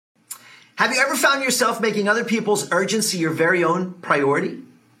Have you ever found yourself making other people's urgency your very own priority?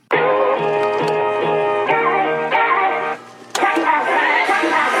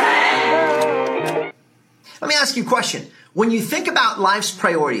 Let me ask you a question. When you think about life's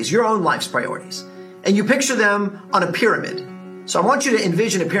priorities, your own life's priorities, and you picture them on a pyramid. So I want you to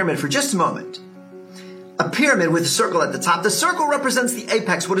envision a pyramid for just a moment. A pyramid with a circle at the top. The circle represents the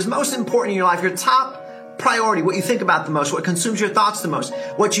apex, what is most important in your life, your top priority, what you think about the most, what consumes your thoughts the most,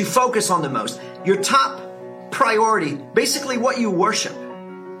 what you focus on the most, your top priority, basically what you worship.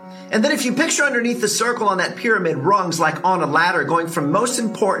 And then if you picture underneath the circle on that pyramid rungs like on a ladder going from most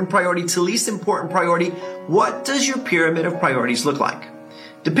important priority to least important priority, what does your pyramid of priorities look like?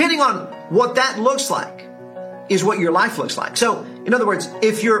 Depending on what that looks like is what your life looks like. So, in other words,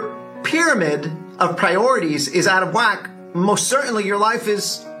 if your pyramid of priorities is out of whack, most certainly your life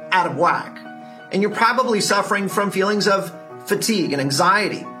is out of whack. And you're probably suffering from feelings of fatigue and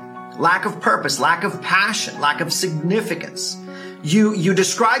anxiety, lack of purpose, lack of passion, lack of significance. You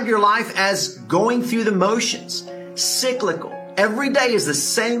describe your life as going through the motions, cyclical. Every day is the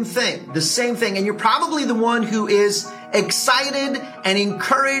same thing. And you're probably the one who is excited and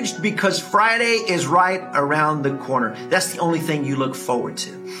encouraged because Friday is right around the corner. That's the only thing you look forward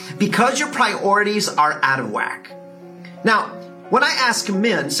to because your priorities are out of whack. Now, when I ask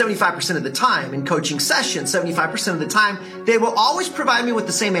men 75% of the time in coaching sessions, 75% of the time, they will always provide me with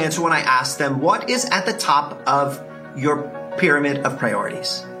the same answer when I ask them, what is at the top of your pyramid of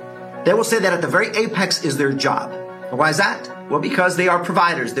priorities? They will say that at the very apex is their job. Why is that? Well, because they are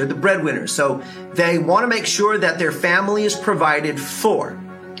providers. They're the breadwinners. So they want to make sure that their family is provided for.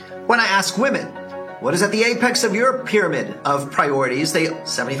 When I ask women, what is at the apex of your pyramid of priorities? They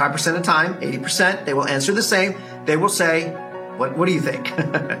 75% of the time, 80%, they will answer the same. They will say, what do you think?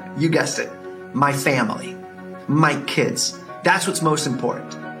 You guessed it. My family, my kids. That's what's most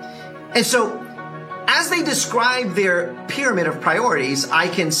important. And so as they describe their pyramid of priorities, I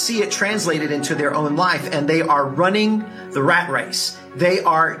can see it translated into their own life, and they are running the rat race. They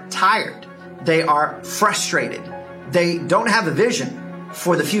are tired. They are frustrated. They don't have a vision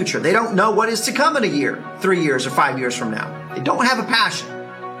for the future. They don't know what is to come in a year, 3 years, or 5 years from now. They don't have a passion.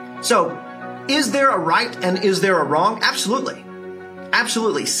 So, is there a right and is there a wrong? Absolutely.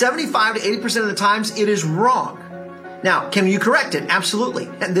 Absolutely. 75 to 80% of the times, it is wrong. Now, can you correct it? Absolutely.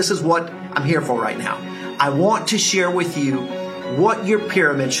 And this is what I'm here for right now. I want to share with you what your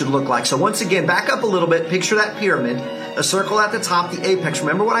pyramid should look like. So once again, back up a little bit. Picture that pyramid, a circle at the top, the apex.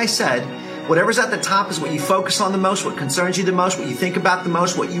 Remember what I said. Whatever's at the top is what you focus on the most, what concerns you the most, what you think about the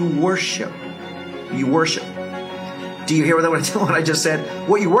most, what you worship. You worship. Do you hear what I just said?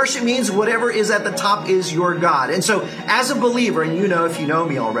 What you worship means whatever is at the top is your God. And so as a believer, and you know, if you know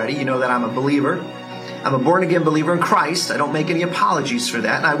me already, you know that I'm a believer. I'm a born-again believer in Christ. I don't make any apologies for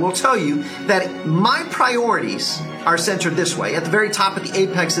that. And I will tell you that my priorities are centered this way. At the very top of the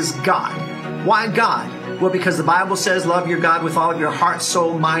apex is God. Why God? Well, because the Bible says, love your God with all of your heart,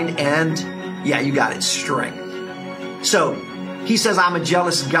 soul, mind, and, yeah, you got it, strength. So, he says, I'm a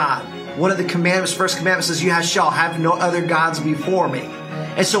jealous God. One of the commandments, first commandment says, you shall have no other gods before me.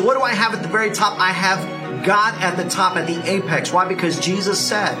 And so what do I have at the very top? I have God at the top, at the apex. Why? Because Jesus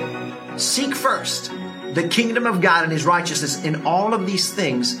said, seek first the kingdom of God and his righteousness, and all of these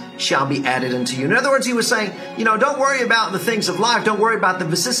things shall be added unto you. In other words, he was saying, don't worry about the things of life. Don't worry about the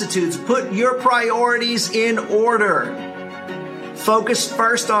vicissitudes. Put your priorities in order. Focus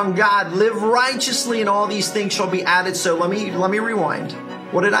first on God. Live righteously, and all these things shall be added. So let me rewind.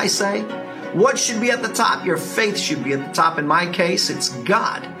 What did I say? What should be at the top? Your faith should be at the top. In my case, it's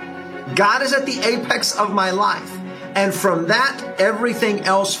God. God is at the apex of my life. And from that, everything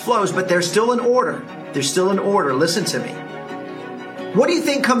else flows. But there's still an order. There's still an order. Listen to me. What do you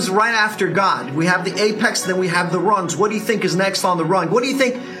think comes right after God? We have the apex, then we have the rungs. What do you think is next on the rung? What do you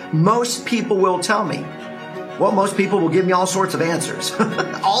think most people will tell me? Well, most people will give me all sorts of answers.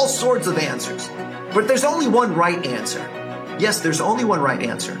 All sorts of answers. But there's only one right answer. Yes, there's only one right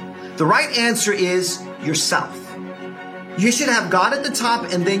answer. The right answer is yourself. You should have God at the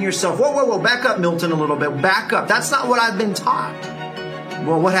top and then yourself. Whoa. Back up, Milton, a little bit. Back up. That's not what I've been taught.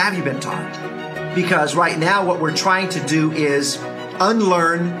 Well, what have you been taught? Because right now what we're trying to do is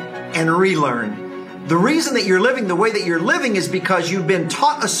unlearn and relearn. The reason that you're living the way that you're living is because you've been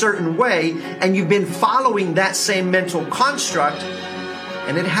taught a certain way and you've been following that same mental construct,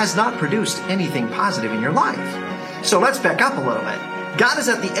 and it has not produced anything positive in your life. So let's back up a little bit. God is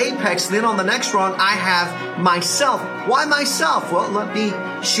at the apex. Then on the next rung, I have myself. Why myself? Well, let me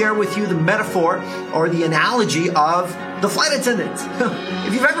share with you the metaphor or the analogy of the flight attendant.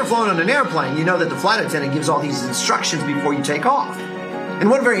 If you've ever flown on an airplane, you know that the flight attendant gives all these instructions before you take off. And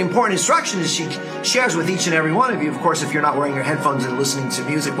one very important instruction is she shares with each and every one of you, of course, if you're not wearing your headphones and listening to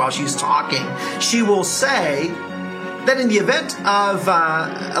music while she's talking, she will say that in the event of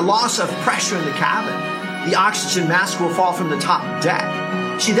a loss of pressure in the cabin, the oxygen mask will fall from the top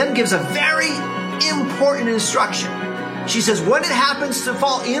deck. She then gives a very important instruction. She says, when it happens to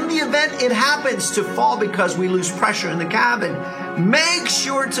fall, in the event it happens to fall because we lose pressure in the cabin, make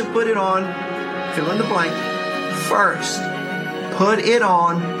sure to put it on, fill in the blank, first. Put it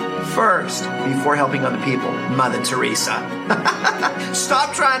on first before helping other people. Mother Teresa.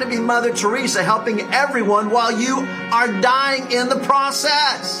 Stop trying to be Mother Teresa, helping everyone while you are dying in the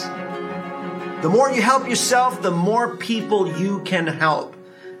process. The more you help yourself, the more people you can help.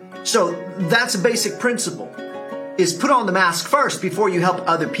 So that's a basic principle, is put on the mask first before you help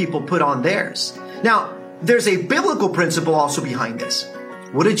other people put on theirs. Now, there's a biblical principle also behind this.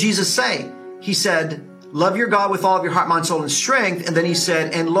 What did Jesus say? He said, love your God with all of your heart, mind, soul, and strength. And then he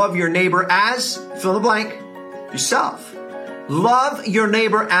said, and love your neighbor as, fill in the blank, yourself. Love your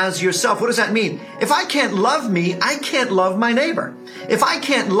neighbor as yourself. What does that mean? If I can't love me, I can't love my neighbor. If I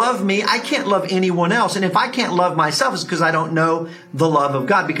can't love me, I can't love anyone else. And if I can't love myself, it's because I don't know the love of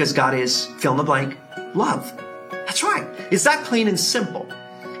God, because God is, fill in the blank, love. That's right. It's that plain and simple.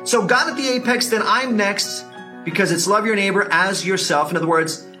 So God at the apex, then I'm next, because it's love your neighbor as yourself. In other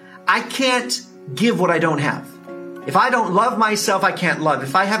words, I can't give what I don't have. If I don't love myself, I can't love.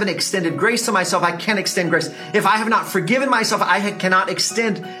 If I haven't extended grace to myself, I can't extend grace. If I have not forgiven myself, I cannot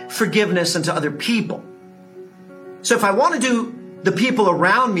extend forgiveness unto other people. So if I want to do the people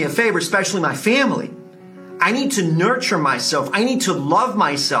around me a favor, especially my family, I need to nurture myself. I need to love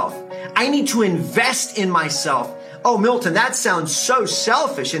myself. I need to invest in myself. Oh, Milton, that sounds so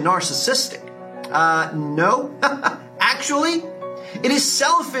selfish and narcissistic. No, actually, it is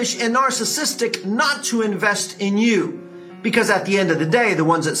selfish and narcissistic not to invest in you, because at the end of the day, the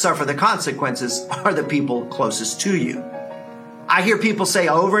ones that suffer the consequences are the people closest to you. I hear people say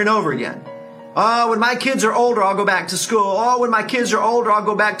over and over again, oh, when my kids are older, I'll go back to school. Oh, when my kids are older, I'll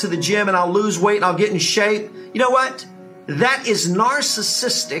go back to the gym and I'll lose weight and I'll get in shape. You know what? That is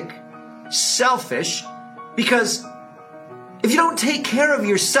narcissistic, selfish, because if you don't take care of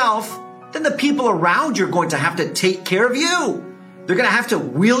yourself, then the people around you are going to have to take care of you. They're going to have to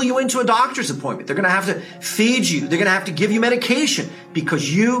wheel you into a doctor's appointment. They're going to have to feed you. They're going to have to give you medication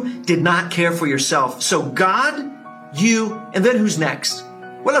because you did not care for yourself. So God, you, and then who's next?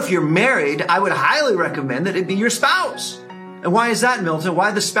 Well, if you're married, I would highly recommend that it be your spouse. And why is that, Milton?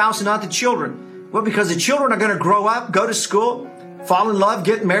 Why the spouse and not the children? Well, because the children are going to grow up, go to school, fall in love,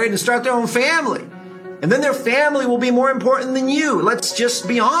 get married, and start their own family. And then their family will be more important than you. Let's just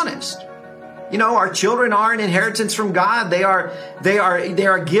be honest. You know, our children are an inheritance from God. They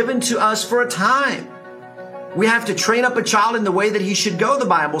are given to us for a time. We have to train up a child in the way that he should go, the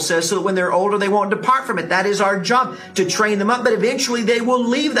Bible says, so that when they're older, they won't depart from it. That is our job, to train them up. But eventually they will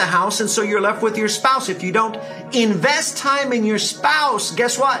leave the house, and so you're left with your spouse. If you don't invest time in your spouse,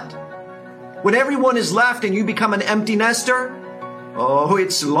 guess what? When everyone is left and you become an empty nester, oh,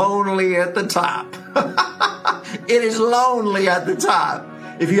 it's lonely at the top. It is lonely at the top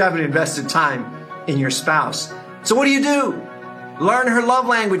if you haven't invested time in your spouse. So what do? Learn her love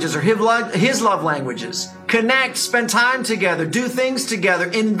languages or his love languages. Connect, spend time together, do things together,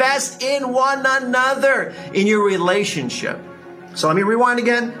 invest in one another in your relationship. So let me rewind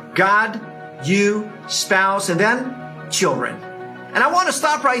again. God, you, spouse, and then children. And I want to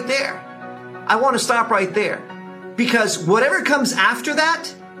stop right there. Because whatever comes after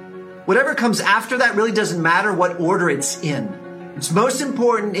that really doesn't matter what order it's in. What's most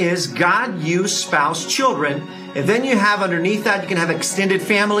important is God, you, spouse, children. And then you have underneath that, you can have extended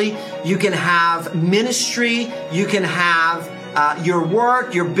family, you can have ministry, you can have your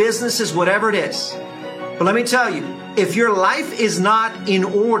work, your businesses, whatever it is. But let me tell you, if your life is not in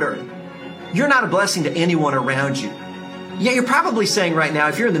order, you're not a blessing to anyone around you. Yeah, you're probably saying right now,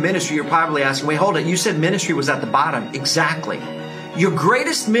 if you're in the ministry, you're probably asking, wait, hold it, you said ministry was at the bottom. Exactly. Your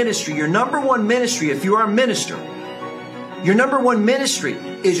greatest ministry, your number one ministry, if you are a minister, your number one ministry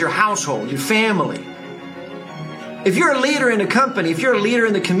is your household, your family. If you're a leader in a company, if you're a leader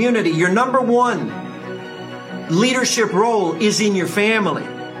in the community, your number one leadership role is in your family.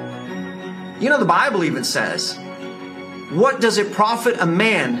 You know, the Bible even says, what does it profit a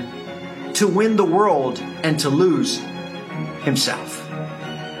man to win the world and to lose himself?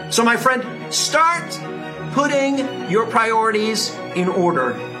 So my friend, start putting your priorities in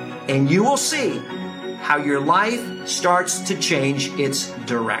order, and you will see how your life starts to change its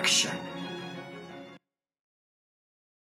direction.